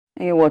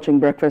You're watching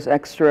Breakfast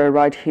Extra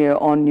right here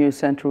on News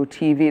Central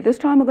TV. This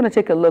time we're going to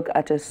take a look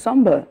at a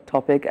somber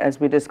topic as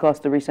we discuss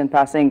the recent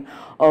passing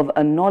of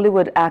a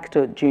Nollywood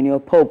actor, Junior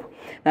Pope.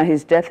 Now,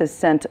 his death has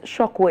sent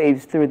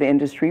shockwaves through the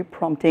industry,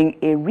 prompting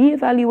a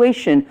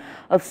re-evaluation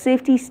of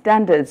safety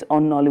standards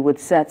on Nollywood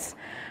sets.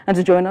 And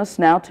to join us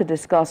now to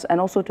discuss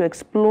and also to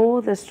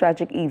explore this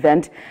tragic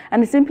event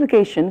and its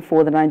implication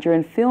for the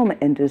Nigerian film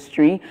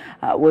industry,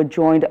 we're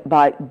joined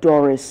by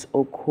Doris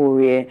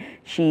Okorie.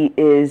 She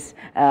is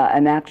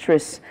an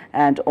actress,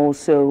 and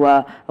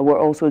also we're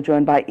also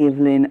joined by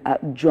Evelyn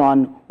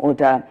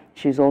John-Odah.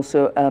 She's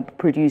also a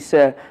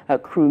producer, a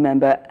crew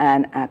member,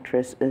 and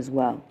actress as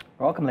well.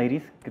 Welcome,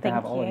 ladies. Good to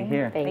have all of you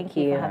here. Thank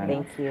you.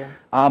 Thank you.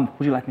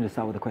 Would you like me to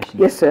start with a question?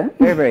 Yes, sir.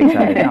 Very, very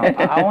excited. Now,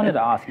 I wanted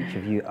to ask each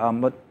of you,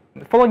 but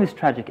following this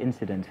tragic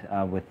incident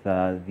with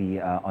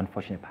the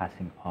unfortunate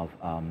passing of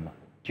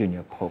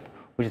Junior Pope,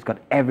 which has got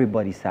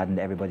everybody saddened,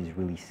 everybody's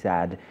really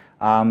sad.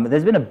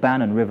 There's been a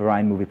ban on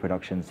riverine movie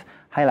productions,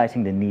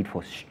 highlighting the need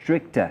for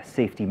stricter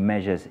safety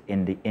measures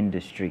in the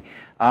industry.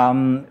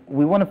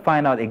 We want to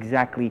find out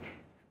exactly,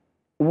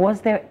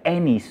 was there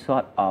any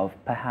sort of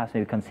perhaps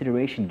maybe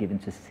consideration given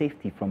to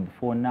safety from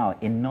before now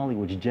in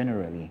Nollywood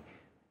generally?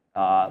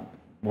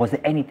 Was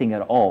there anything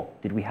at all?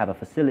 Did we have a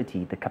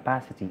facility, the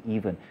capacity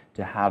even,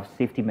 to have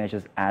safety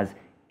measures as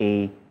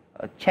a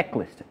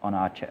checklist on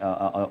our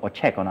or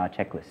check on our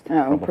checklist?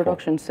 On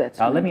production sets.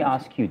 Let me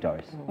ask you,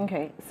 Doris.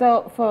 Okay,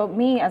 so for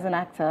me as an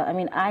actor, I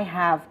mean, I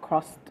have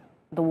crossed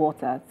the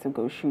water to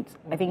go shoot,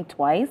 I think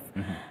twice,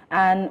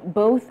 and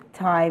both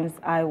times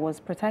I was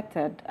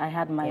protected. I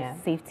had my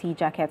safety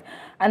jacket,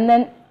 and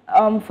then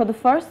for the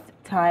first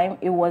time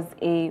it was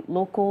a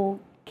local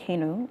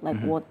canoe, like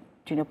what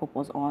Junior Pope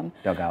was on,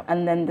 dugout.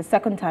 And then the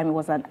second time it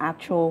was an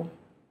actual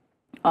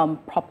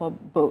proper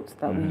boat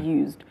that we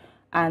used.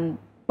 And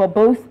but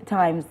both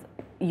times,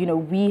 you know,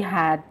 we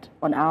had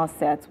on our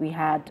sets, we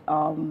had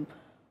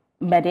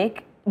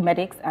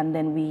medics, and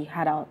then we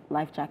had our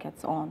life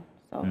jackets on.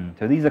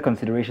 So these are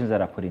considerations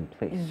that are put in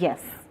place.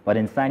 Yes. But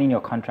in signing your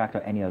contract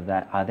or any of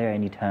that, are there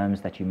any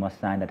terms that you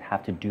must sign that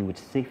have to do with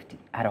safety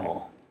at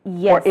all?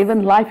 Yes. Or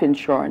even life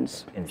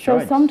insurance.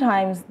 So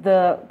sometimes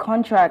the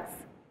contracts,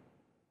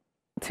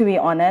 to be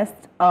honest,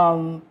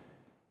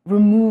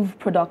 remove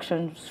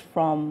productions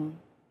from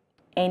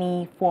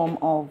any form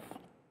of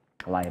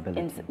liability.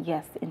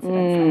 Incidents that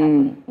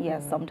happen.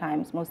 Yes,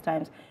 sometimes, most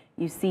times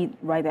you see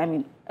right there. I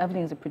mean,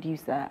 Evelyn is a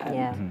producer,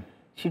 and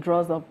she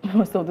draws up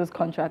most of those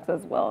contracts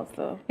as well.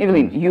 So,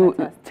 Evelyn, you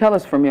tell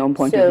us from your own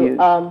point of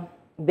view.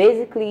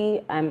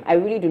 Basically, I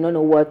really do not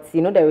know what,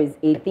 you know, there is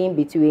a theme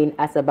between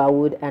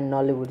Asabawood and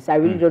Nollywood. So I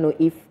really don't know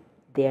if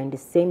they're in the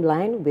same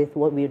line with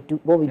what we do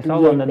here in Lagos.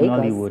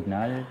 Nollywood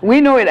now.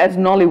 We know it as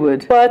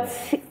Nollywood. But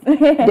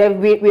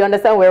we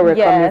understand where we're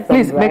coming from.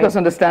 Please make us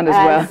understand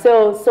as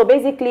well. So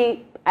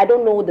basically, I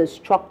don't know the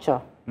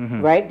structure,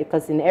 right?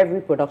 Because in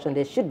every production,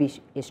 there should be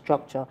a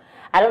structure.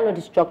 I don't know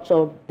the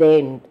structure there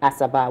in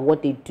Asaba,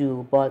 what they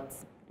do, but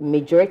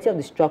majority of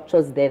the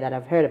structures there that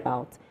I've heard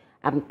about,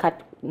 I'm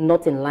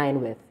not in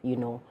line with, you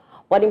know.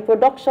 But in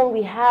production,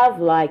 we have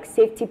like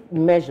safety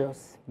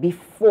measures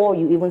before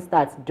you even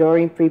start,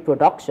 during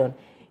pre-production.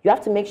 You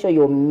have to make sure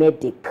your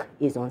medic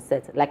is on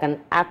set, like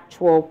an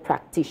actual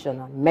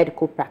practitioner,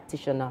 medical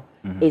practitioner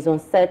is on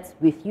set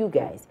with you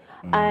guys.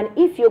 And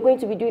if you're going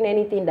to be doing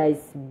anything that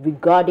is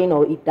regarding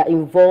or that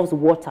involves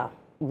water,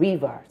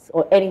 rivers,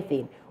 or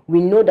anything, we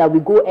know that we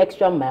go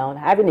extra mile,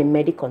 having a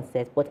medic on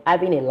set, but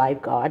having a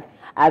lifeguard,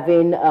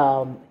 having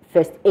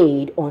first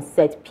aid on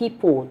set,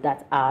 people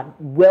that are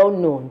well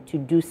known to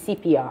do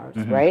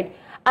CPRs, right?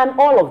 And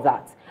all of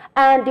that.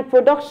 And the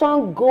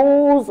production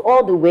goes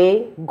all the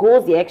way,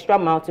 goes the extra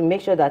mile to make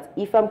sure that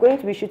if I'm going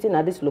to be shooting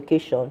at this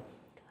location,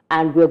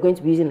 and we're going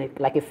to be using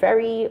like a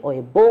ferry or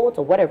a boat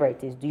or whatever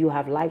it is, do you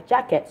have life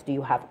jackets? Do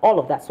you have all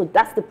of that? So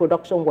that's the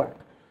production work.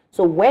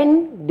 So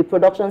when the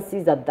production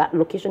sees that that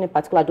location in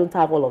particular don't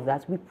have all of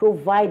that, we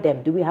provide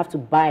them. Do we have to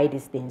buy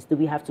these things? Do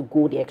we have to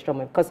go the extra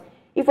mile? Because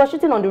if we're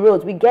shooting on the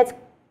roads, we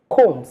get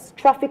cones,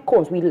 traffic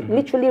cones. We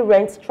literally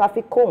rent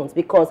traffic cones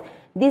because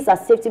these are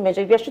safety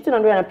measures. If you're shooting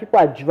on the road and people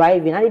are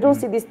driving and they don't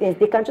see these things,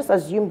 they can just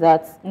assume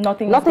that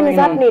nothing is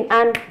happening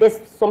and there's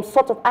some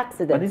sort of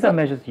accident. But these are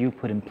measures you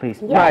put in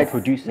place Right. to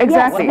produce.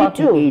 Exactly. What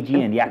about the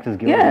AG and the Actors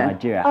Guild of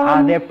Nigeria?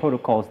 Are there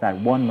protocols that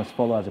one must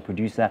follow as a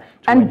producer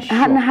to ensure?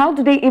 And how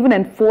do they even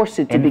enforce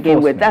it to begin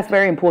with? That's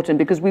very important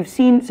because we've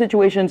seen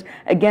situations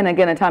again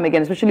and time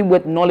again, especially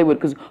with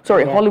Nollywood. Because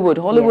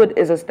Hollywood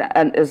is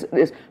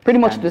pretty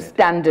much the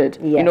standard,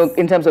 you know,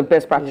 in terms of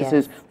best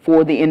practices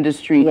for the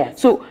industry.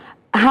 So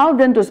how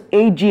then does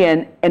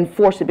AGN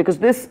enforce it? Because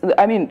this,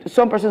 I mean,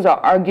 some persons are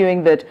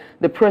arguing that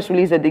the press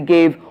release that they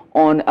gave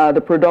on the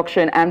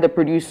production and the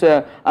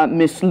producer,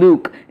 Miss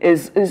Luke,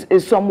 is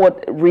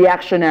somewhat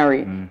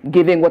reactionary,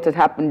 given what has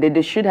happened. That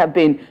there should have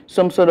been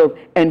some sort of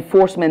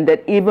enforcement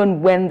that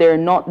even when they're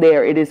not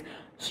there, it is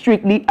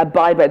strictly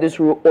abide by this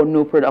rule or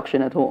no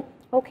production at all.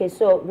 Okay,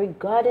 so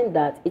regarding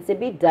that, it's a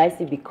bit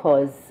dicey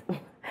because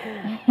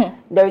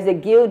there is a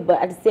guild,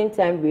 but at the same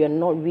time, we are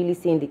not really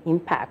seeing the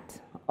impact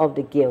of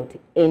the guild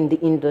in the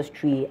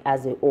industry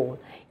as a whole.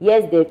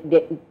 Yes,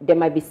 there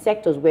might be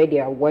sectors where they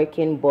are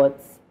working, but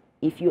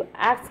if you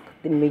ask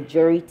the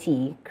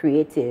majority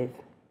creative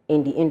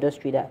in the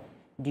industry that,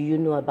 do you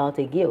know about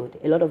a guild?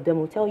 A lot of them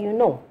will tell you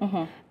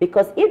no.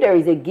 Because if there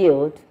is a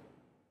guild,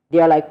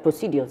 there are like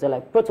procedures, there are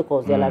like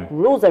protocols, there are like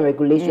rules and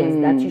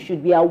regulations that you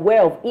should be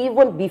aware of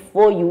even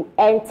before you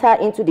enter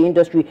into the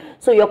industry.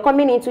 So you're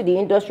coming into the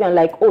industry and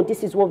like, oh,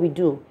 this is what we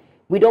do.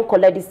 We don't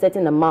collect this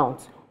certain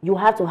amount. You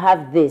have to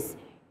have this.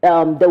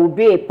 There will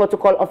be a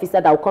protocol officer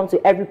that will come to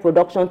every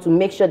production to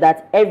make sure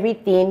that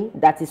everything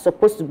that is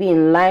supposed to be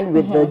in line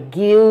with the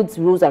guild's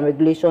rules and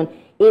regulation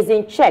is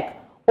in check.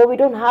 But we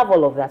don't have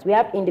all of that. We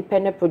have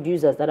independent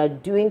producers that are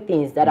doing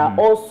things that are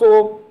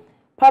also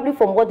probably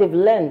from what they've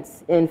learned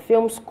in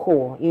film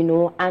school, you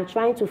know, and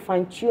trying to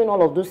fine-tune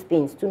all of those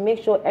things to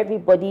make sure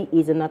everybody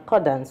is in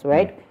accordance,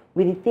 right,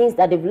 with the things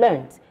that they've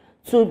learned,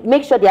 to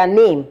make sure their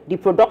name, the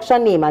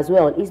production name as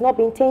well, is not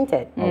being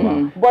tainted.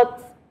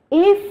 But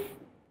if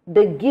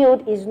the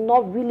guild is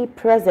not really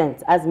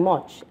present as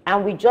much,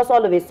 and we just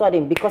all of a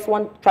sudden, because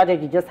one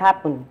tragedy just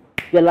happened,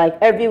 you're like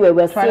everywhere,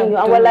 we're seeing you,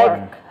 and we're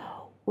like,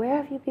 where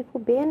have you people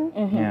been?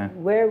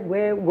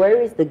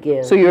 Where is the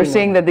guild? So you're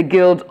saying that the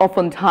guild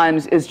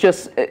oftentimes is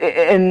just,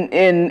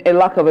 in a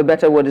lack of a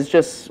better word, is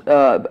just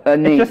a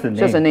name. It's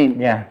just a name.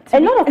 Yeah. A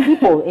lot of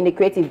people in the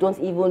creative don't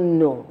even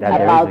know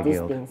about these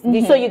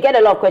things. So you get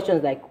a lot of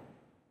questions like,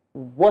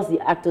 what's the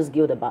Actors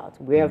Guild about?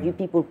 Where have you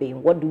people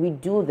been? What do we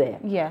do there?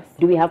 Yes.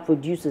 Do we have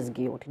Producers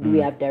Guild? Do we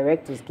have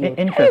Directors Guild?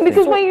 Interesting.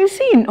 Because when you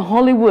see in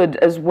Hollywood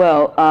as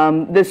well,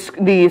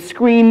 the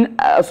Screen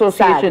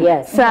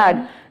Association,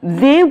 SAG,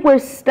 they were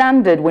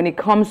standard when it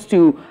comes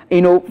to,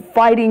 you know,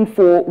 fighting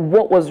for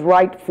what was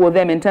right for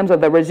them in terms of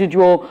the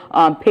residual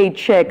paid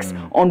checks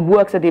on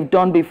works that they've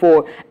done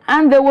before.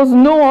 And there was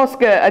no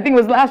Oscar, I think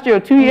it was last year or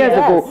 2 years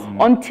ago,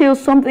 until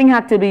something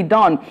had to be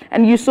done.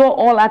 And you saw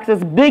all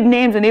actors, big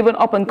names and even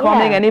up and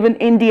coming and even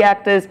indie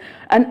actors,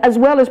 and as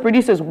well as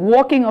producers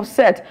walking off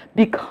set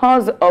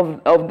because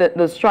of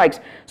the strikes.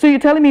 So you're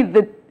telling me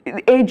that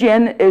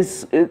AGN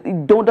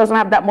doesn't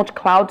have that much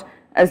clout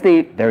as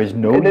they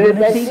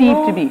perceive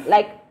to be.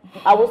 Like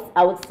I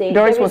would say,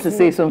 Doris wants to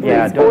say something.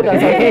 Hold on.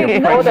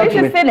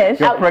 Finish.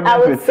 I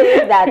would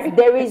say that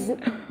there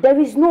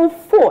is no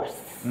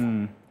force.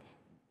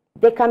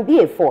 There can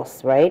be a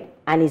force, right,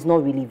 and it's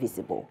not really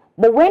visible.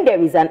 But when there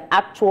is an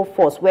actual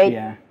force,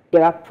 where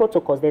there are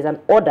protocols, there's an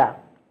order.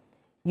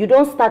 You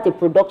don't start a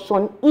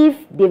production if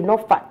they've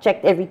not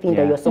fact-checked everything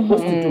that you're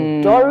supposed to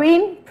do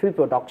during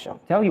pre-production.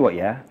 Tell you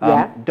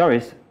what,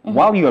 Doris,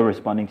 while you are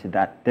responding to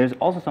that, there's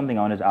also something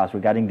I wanted to ask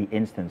regarding the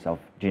instance of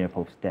Junior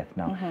Pope's death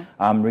now.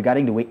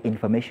 Regarding the way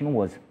information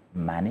was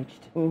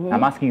managed.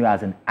 I'm asking you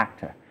as an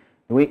actor,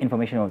 the way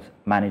information was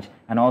managed,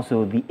 and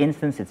also the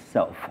instance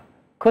itself.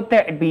 Could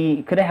there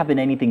have been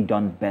anything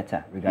done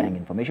better regarding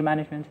information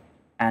management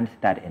and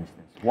that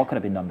instance? What could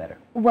have been done better?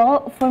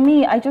 Well, for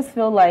me, I just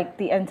feel like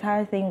the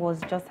entire thing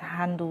was just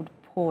handled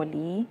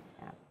poorly.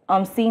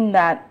 Seeing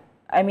that,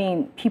 I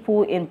mean,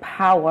 people in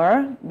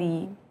power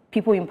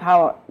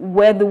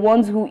were the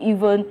ones who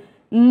even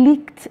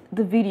leaked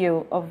the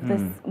video of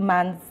this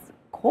man's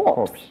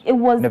corpse. It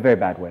was in a very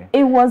bad way.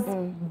 It was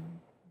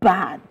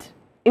bad.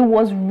 It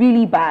was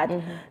really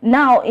bad.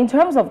 Now, in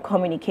terms of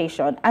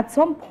communication, at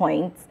some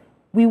point,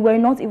 we were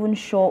not even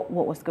sure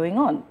what was going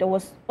on. There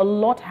was a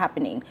lot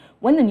happening.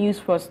 When the news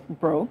first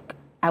broke,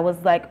 I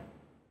was like,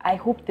 I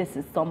hope this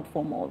is some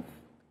form of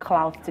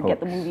clout to get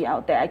the movie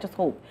out there. I just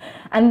hope.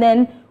 And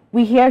then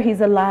we hear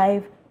he's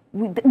alive.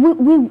 We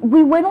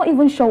were not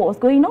even sure what was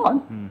going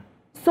on.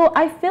 So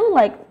I feel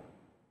like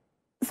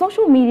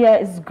social media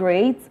is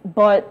great,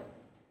 but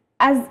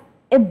as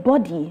a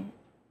body,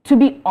 to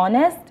be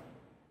honest,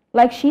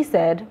 like she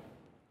said,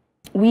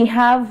 we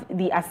have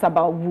the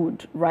Asaba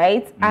wood,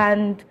 right?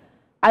 And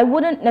I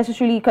wouldn't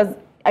necessarily, because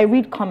I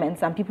read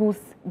comments and people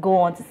go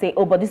on to say,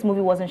 oh, but this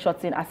movie wasn't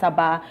shot in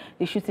Asaba,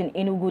 they shoot in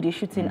Enugu, they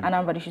shoot in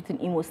Anambra, they shoot in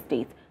Imo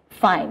State.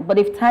 Fine, but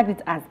they've tagged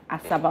it as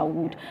Asaba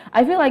wood.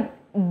 I feel like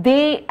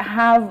they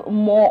have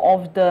more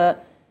of the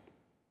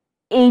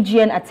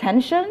AGN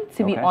attention,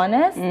 to be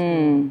honest.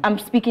 I'm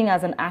speaking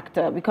as an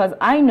actor because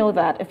I know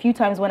that a few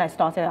times when I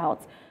started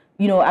out,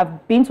 you know,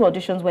 I've been to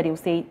auditions where they'll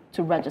say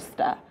to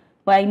register.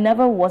 But I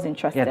never was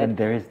interested. Yeah, then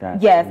there is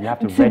that. Yes, you have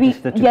to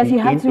register to be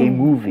in a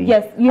movie.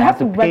 Yes, you have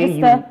to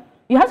register.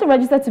 You have to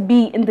register to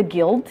be in the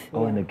guild.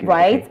 Oh, in the guild,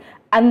 right? Okay.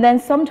 And then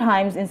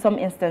sometimes, in some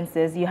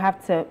instances, you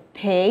have to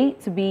pay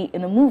to be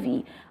in a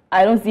movie.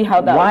 I don't see how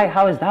that. Why?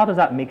 How does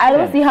that make sense? I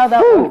don't see how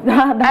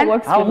that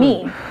works for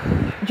me.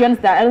 Do you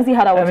understand? I don't see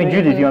how that works. I mean,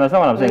 Judith, you understand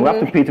what I'm saying? We have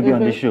to pay to be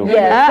on this show.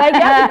 Yeah, like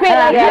you have to pay.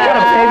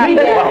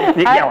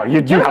 Like,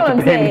 you do have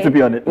to pay me to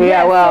be on it.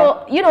 Yeah,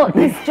 well, so, you know,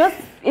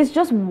 it's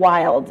just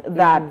wild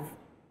that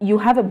you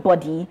have a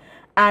body,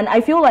 and I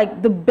feel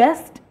like the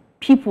best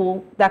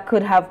people that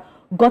could have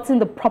gotten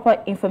the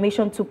proper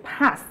information to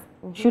pass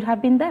should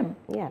have been them.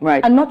 Yeah.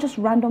 Right. And not just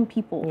random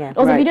people. Yeah.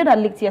 There was a video that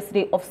leaked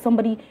yesterday of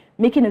somebody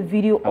making a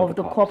video of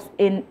the corpse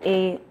in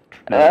a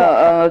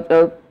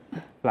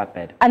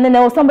Flatbed. And then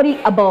there was somebody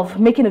above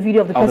making a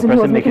video of the person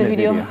who was making a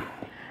video.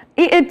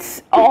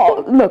 It's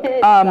look.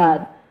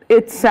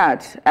 It's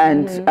sad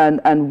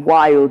and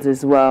wild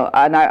as well.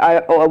 And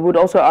I would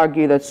also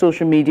argue that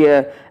social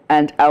media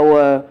and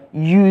our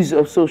use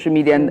of social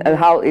media and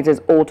how it has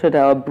altered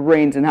our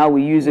brains and how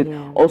we use it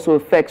also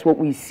affects what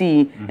we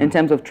see in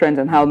terms of trends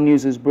and how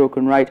news is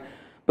broken, right?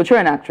 But you're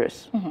an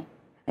actress,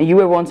 and you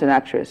were once an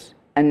actress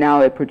and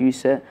now a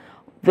producer.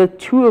 The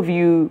two of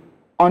you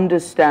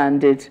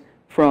understand it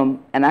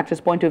from an actor's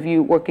point of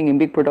view, working in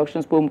big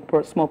productions,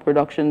 small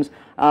productions,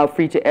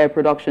 free-to-air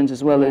productions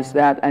as well as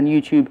that, and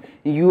YouTube.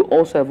 You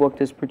also have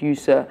worked as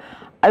producer.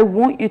 I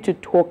want you to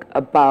talk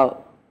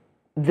about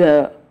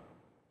the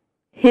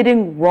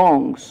hidden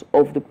wrongs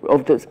of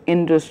this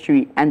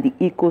industry and the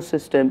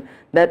ecosystem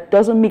that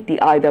doesn't meet the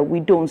eye, that we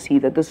don't see,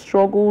 that the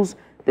struggles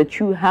that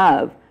you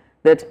have,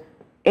 that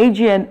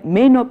AGN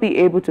may not be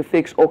able to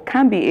fix or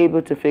can be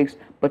able to fix,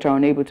 but are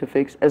unable to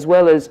fix, as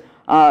well as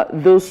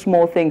those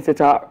small things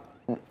that are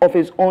of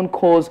his own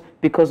cause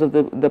because of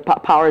the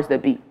powers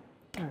that be.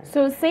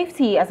 So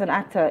safety as an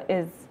actor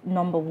is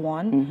number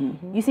one.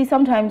 You see,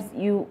 sometimes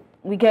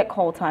we get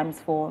call times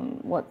for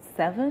what,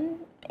 7,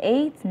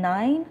 8,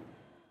 9,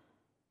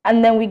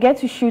 and then we get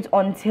to shoot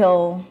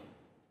until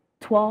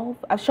 12.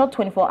 I've shot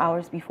 24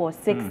 hours before,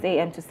 6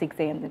 a.m. to 6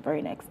 a.m. the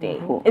very next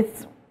day.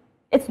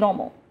 It's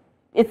normal.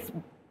 It's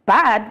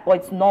bad, but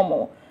it's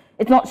normal.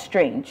 It's not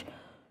strange.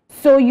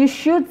 So you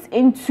shoot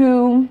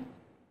into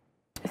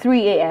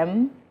 3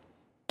 a.m.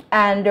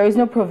 and there is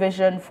no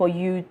provision for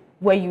you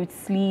where you'd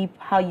sleep,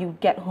 how you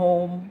get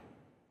home.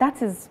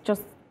 That is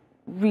just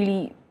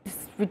really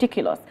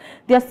ridiculous.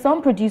 There are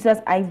some producers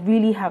I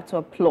really have to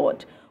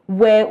applaud,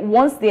 where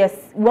once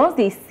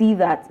they see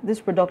that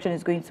this production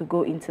is going to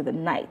go into the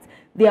night,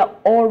 they are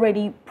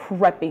already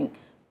prepping.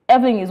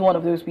 Evelyn is one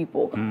of those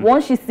people.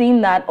 Once she's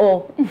seen that,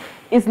 oh,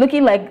 it's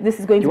looking like this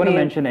is going to be... Do you want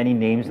to mention any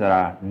names that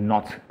are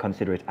not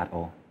considerate at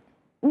all?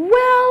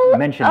 Well...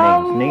 Mention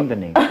names. Name the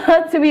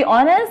names. To be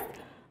honest,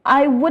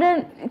 I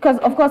wouldn't... Because,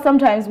 of course,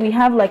 sometimes we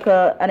have like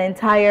an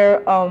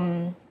entire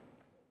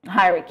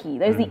hierarchy.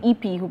 There's the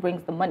EP who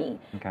brings the money.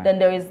 Okay. Then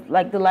there is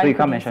like the line producer. So you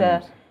can't mention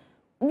names?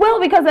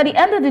 Well, because at the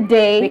end of the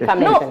day...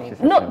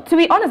 to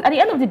be honest, at the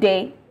end of the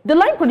day, the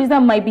line producer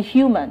might be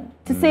human.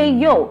 To say,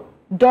 yo,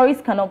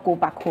 Doris cannot go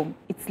back home.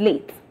 It's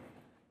late.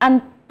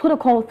 And put a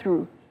call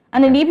through.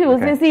 And then the EP will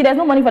say, see, there's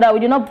no money for that.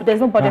 There's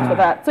no budget for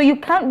that. So you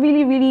can't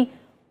really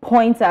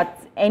point at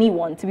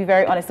anyone, to be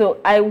very honest. So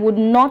I would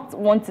not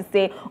want to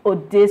say, oh,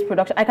 this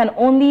production. I can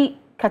only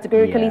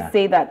categorically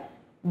say that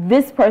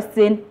this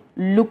person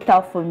looked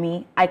out for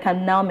me. I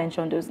can now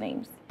mention those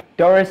names.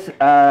 Doris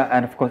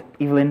and of course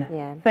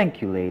Evelyn,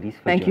 thank you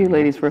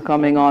ladies for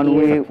coming on.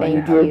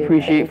 We do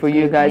appreciate for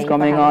you guys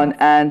coming on,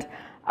 and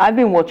I've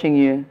been watching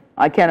you.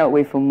 I cannot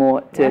wait for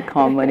more to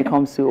come when it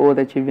comes to all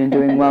that you've been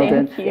doing. Well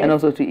done. And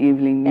also to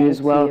Evelyn, you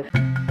as well.